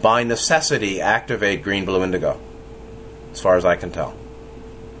 by necessity, activate green, blue, indigo, as far as I can tell.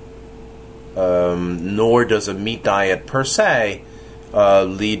 Nor does a meat diet per se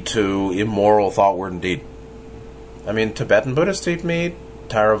lead to immoral thought, word, and deed. I mean, Tibetan Buddhists eat meat,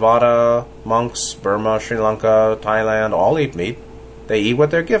 Theravada monks, Burma, Sri Lanka, Thailand, all eat meat. They eat what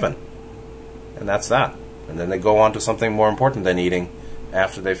they're given. And that's that. And then they go on to something more important than eating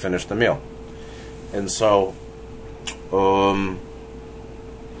after they finish the meal. And so,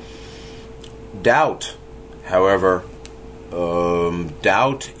 doubt, however,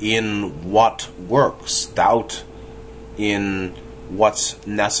 doubt in what works, doubt in what's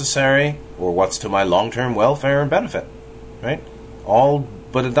necessary or what's to my long-term welfare and benefit, right? All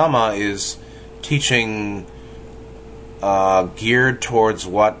Buddha Dhamma is teaching geared towards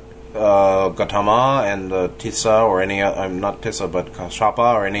what Gautama and Tissa or any other, not Tissa but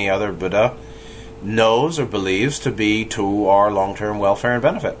Kashyapa or any other Buddha knows or believes to be to our long-term welfare and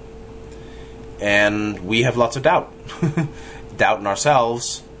benefit. and we have lots of doubt. Doubt in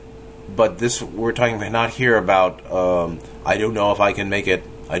ourselves. But this, we're talking not here about, I don't know if I can make it.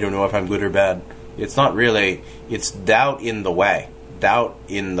 I don't know if I'm good or bad. It's not really. It's doubt in the way. Doubt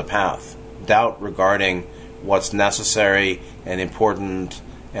in the path. Doubt regarding what's necessary and important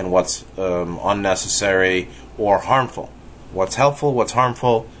and what's unnecessary or harmful. What's helpful, what's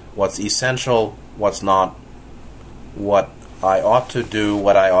harmful, what's essential, what's not. What I ought to do,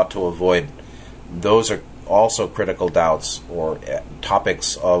 what I ought to avoid. Those are also critical doubts or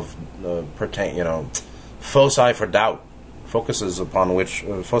topics of foci for doubt, foci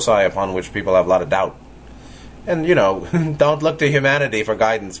upon which people have a lot of doubt. And don't look to humanity for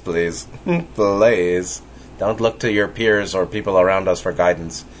guidance, please. Please, don't look to your peers or people around us for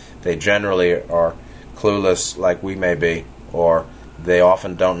guidance. They generally are clueless, like we may be, or they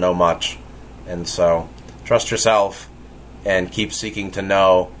often don't know much. And so, trust yourself and keep seeking to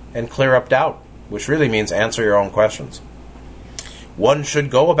know and clear up doubt, which really means answer your own questions. One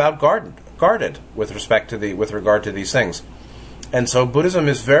should go about guarded with regard to these things. And so Buddhism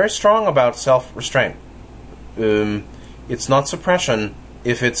is very strong about self-restraint. It's not suppression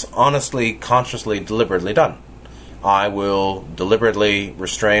if it's honestly, consciously, deliberately done. I will deliberately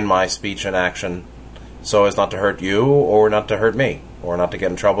restrain my speech and action so as not to hurt you or not to hurt me or not to get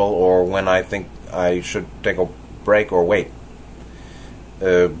in trouble or when I think I should take a break or wait.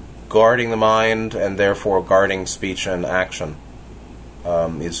 Guarding the mind and therefore guarding speech and action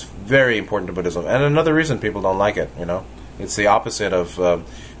is very important to Buddhism. And another reason people don't like it, it's the opposite of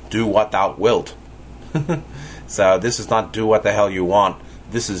do what thou wilt. So this is not do what the hell you want.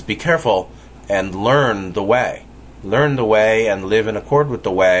 This is be careful and learn the way. Learn the way and live in accord with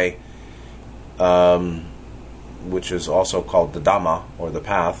the way, which is also called the Dhamma, or the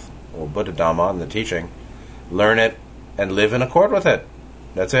path, or Buddha Dhamma in the teaching. Learn it and live in accord with it.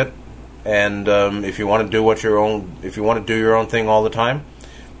 That's it. And if you want to do your own thing all the time,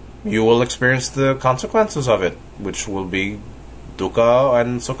 you will experience the consequences of it, which will be dukkha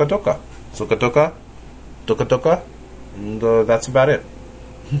and sukha dukkha. Sukha dukkha, dukkha dukkha, and that's about it.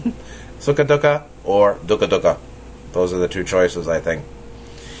 Sukha dukkha or dukkha dukkha. Those are the two choices, I think.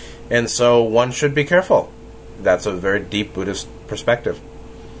 And so one should be careful. That's a very deep Buddhist perspective.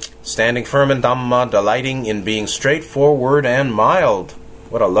 Standing firm in Dhamma, delighting in being straightforward and mild.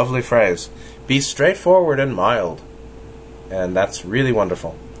 What a lovely phrase. Be straightforward and mild. And that's really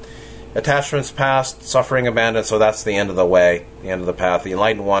wonderful. Attachments past, suffering abandoned, so that's the end of the way, the end of the path. The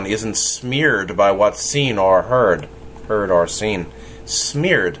enlightened one isn't smeared by what's seen or heard or seen.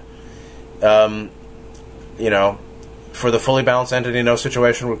 Smeared. For the fully balanced entity, no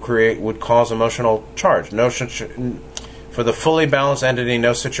situation would cause emotional charge. For the fully balanced entity,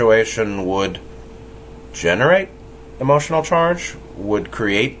 no situation would generate emotional charge, would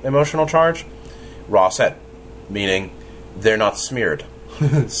create emotional charge. Raw set, meaning they're not smeared.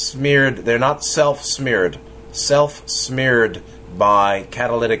 Smeared, they're not self-smeared. Self-smeared by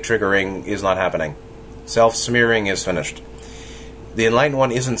catalytic triggering is not happening. Self-smearing is finished. The enlightened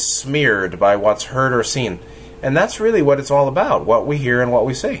one isn't smeared by what's heard or seen. And that's really what it's all about, what we hear and what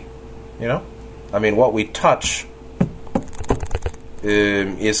we see. What we touch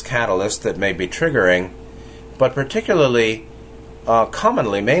is catalyst that may be triggering, but particularly,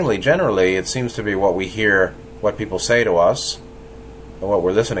 commonly, mainly, generally, it seems to be what we hear, what people say to us, or what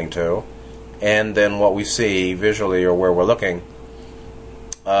we're listening to, and then what we see visually or where we're looking,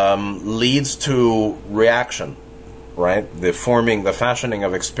 leads to reaction, right? The fashioning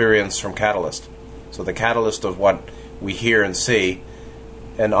of experience from catalyst. So the catalyst of what we hear and see,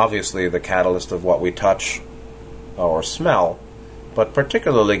 and obviously the catalyst of what we touch or smell, but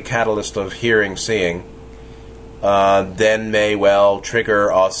particularly catalyst of hearing, seeing, then may well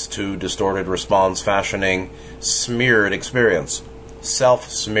trigger us to distorted response, fashioning smeared experience,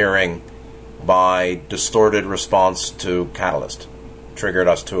 self-smearing by distorted response to catalyst, triggered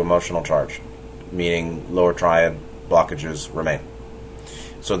us to emotional charge, meaning lower triad blockages remain.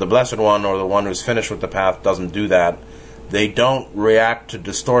 So the Blessed One, or the one who's finished with the path, doesn't do that. They don't react to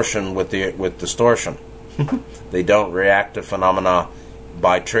distortion with distortion. They don't react to phenomena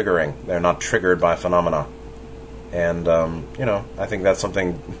by triggering. They're not triggered by phenomena. And, I think that's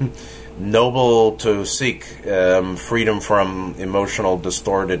something noble to seek, freedom from emotional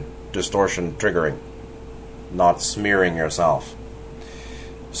distortion triggering, not smearing yourself.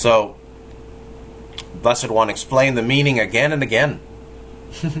 So, Blessed One explained the meaning again and again.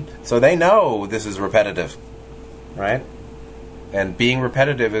 So they know this is repetitive, right? And being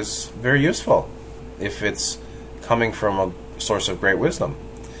repetitive is very useful if it's coming from a source of great wisdom.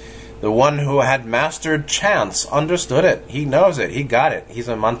 The one who had mastered chants understood it. He knows it. He got it. He's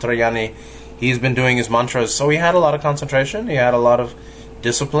a mantrayani. he's been doing his mantras. So he had a lot of concentration, he had a lot of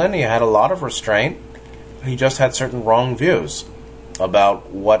discipline, he had a lot of restraint. He just had certain wrong views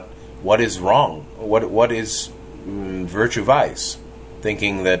about what is wrong, what is virtue vice,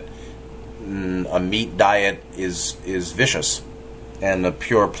 thinking that a meat diet is vicious, and a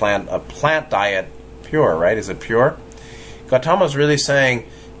plant diet pure, right? Is it pure? Gautama is really saying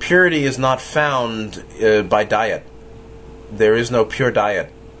purity is not found by diet. There is no pure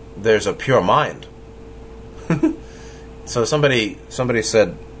diet. There's a pure mind. So somebody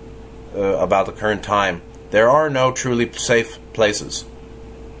said about the current time, there are no truly safe places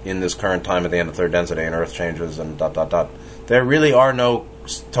in this current time at the end of third density and earth changes and ... There really are no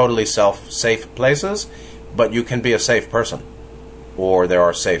totally safe places, but you can be a safe person, or there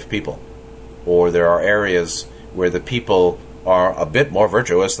are safe people, or there are areas where the people are a bit more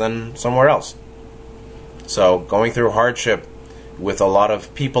virtuous than somewhere else. So going through hardship with a lot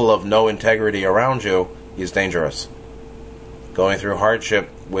of people of no integrity around you is dangerous. Going through hardship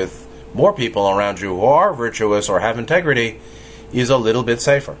with more people around you who are virtuous or have integrity is a little bit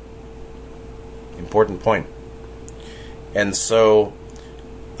safer. Important point. And so,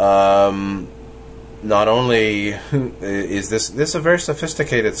 not only is this a very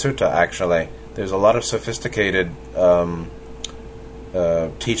sophisticated sutta, actually. There's a lot of sophisticated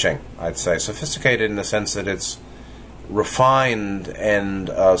teaching, I'd say. Sophisticated in the sense that it's refined and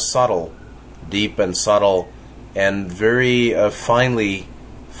subtle, deep and subtle, and very finely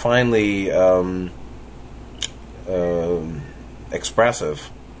expressive.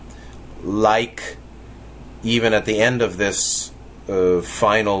 Like, even at the end of this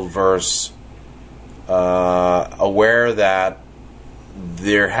final verse, aware that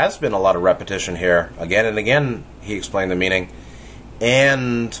there has been a lot of repetition here. Again and again, he explained the meaning.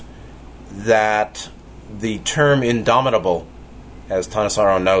 And that the term indomitable, as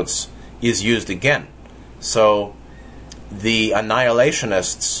Thanissaro notes, is used again. So the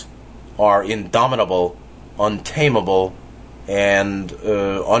annihilationists are indomitable, untamable, and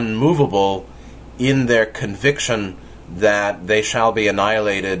unmovable in their conviction that they shall be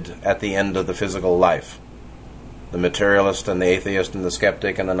annihilated at the end of the physical life. The materialist and the atheist and the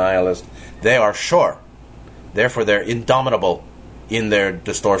skeptic and the nihilist, they are sure. Therefore, they're indomitable in their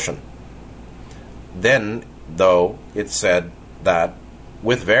distortion. Then, though, it's said that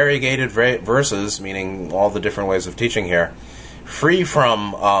with variegated verses, meaning all the different ways of teaching here, free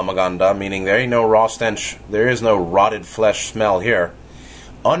from maganda, meaning there ain't no raw stench, there is no rotted flesh smell here,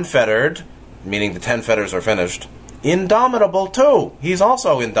 unfettered, meaning the 10 fetters are finished, indomitable too. He's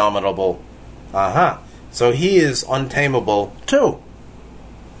also indomitable. So he is untamable too.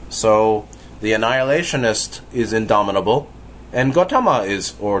 So the annihilationist is indomitable, and Gautama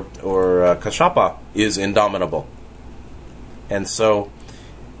is, or Kashyapa is indomitable. And so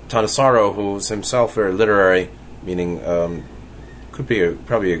Thanissaro, who's himself very literary, meaning could be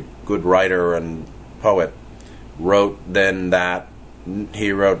probably a good writer and poet, wrote then that,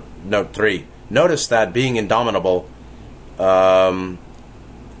 he wrote note 3, notice that being indomitable, a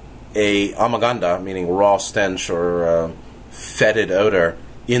amaganda, meaning raw stench or fetid odor,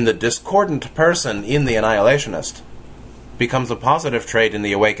 in the discordant person, in the annihilationist, becomes a positive trait in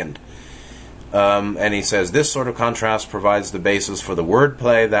the awakened. And he says, this sort of contrast provides the basis for the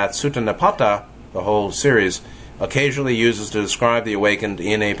wordplay that Sutta Nipata, the whole series, occasionally uses to describe the awakened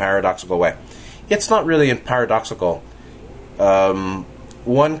in a paradoxical way. It's not really paradoxical.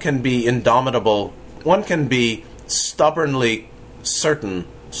 One can be indomitable, one can be stubbornly certain,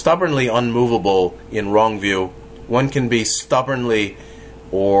 stubbornly unmovable in wrong view, one can be stubbornly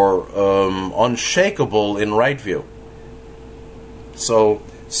or unshakable in right view. So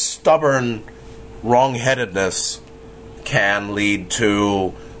stubborn wrong-headedness can lead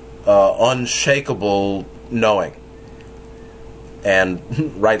to unshakable knowing and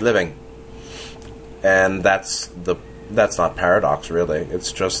right living, and that's not paradox, really.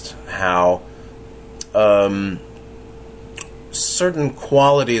 It's just how certain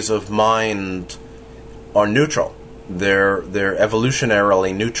qualities of mind are neutral. They're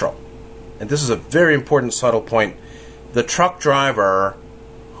evolutionarily neutral, and this is a very important subtle point. The truck driver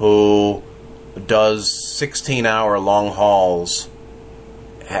who does 16-hour long hauls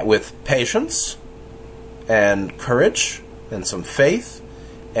with patience and courage and some faith,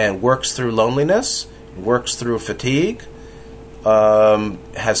 and works through loneliness, works through fatigue,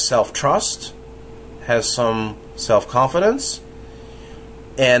 has self-trust, has some self-confidence,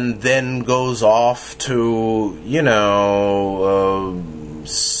 and then goes off to,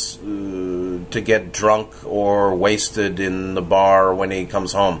 to get drunk or wasted in the bar when he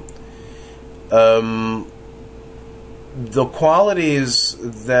comes home. the qualities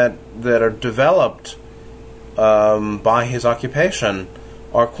that are developed by his occupation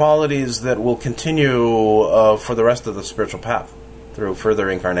are qualities that will continue for the rest of the spiritual path through further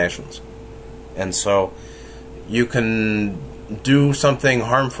incarnations. And so you can do something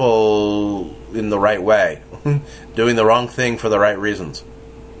harmful in the right way, doing the wrong thing for the right reasons,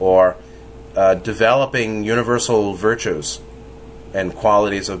 or developing universal virtues and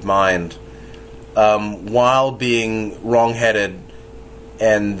qualities of mind while being wrong-headed,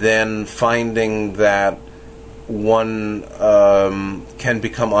 and then finding that one can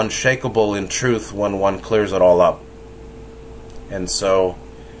become unshakable in truth when one clears it all up. And so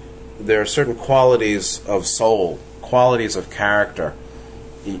there are certain qualities of soul, qualities of character,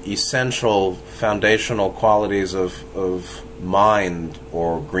 essential foundational qualities of mind,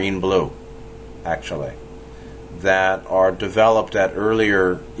 or green-blue, actually, that are developed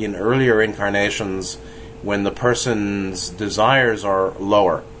in earlier incarnations when the person's desires are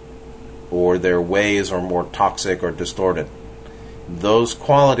lower, or their ways are more toxic or distorted. Those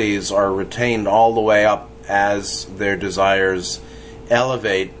qualities are retained all the way up as their desires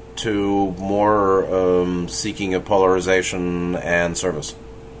elevate to more seeking of polarization and service.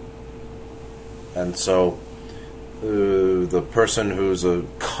 And so the person who's a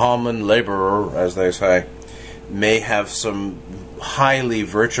common laborer, as they say, may have some highly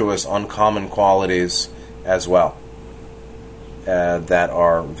virtuous, uncommon qualities as well. That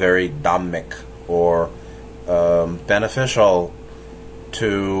are very dhammic, or beneficial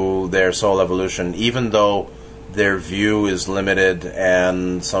to their soul evolution, even though their view is limited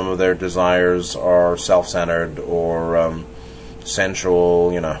and some of their desires are self-centered or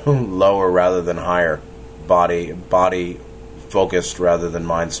sensual, lower rather than higher, body focused rather than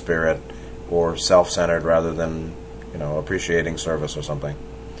mind spirit, or self-centered rather than appreciating service or something.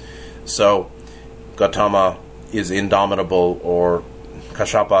 So Gautama is indomitable, or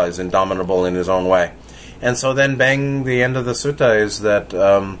Kashyapa is indomitable in his own way. And so then the end of the sutta is that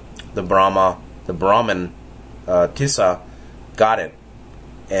the Brahmin, Tissa, got it.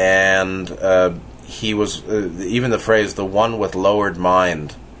 And he was, even the phrase, the one with lowered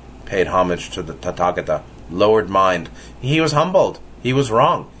mind, paid homage to the Tathagata. Lowered mind. He was humbled. He was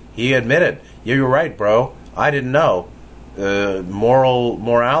wrong. He admitted, you're right, bro. I didn't know.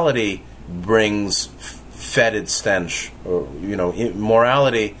 Morality brings fetid stench, or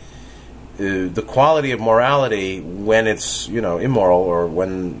morality, the quality of morality, when it's immoral, or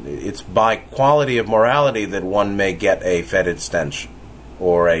when it's by quality of morality that one may get a fetid stench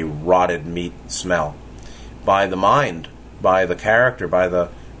or a rotted meat smell. By the mind, by the character, by the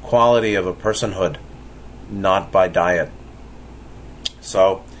quality of a personhood, not by diet.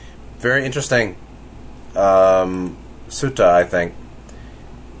 So, very interesting sutta, I think,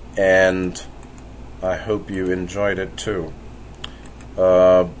 and I hope you enjoyed it too.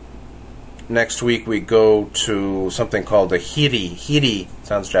 Next week we go to something called the Hiri. Hiri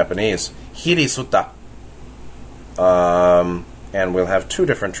sounds Japanese. Hiri Sutta. And we'll have two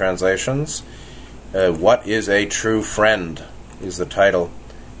different translations. What is a True Friend is the title.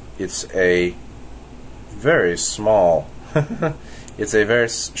 It's a very small, it's a very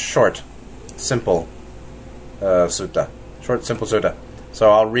short, simple sutta. Short, simple sutta.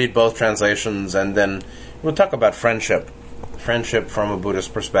 So I'll read both translations, and then we'll talk about friendship. Friendship from a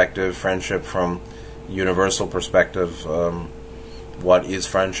Buddhist perspective, friendship from universal perspective. What is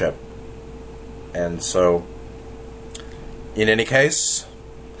friendship? And so, in any case,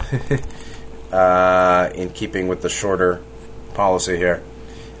 in keeping with the shorter policy here,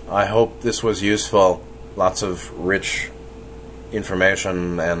 I hope this was useful. Lots of rich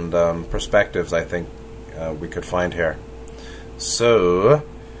information and perspectives, I think, we could find here. So,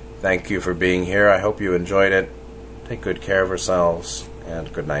 thank you for being here. I hope you enjoyed it. Take good care of yourselves,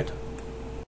 and good night.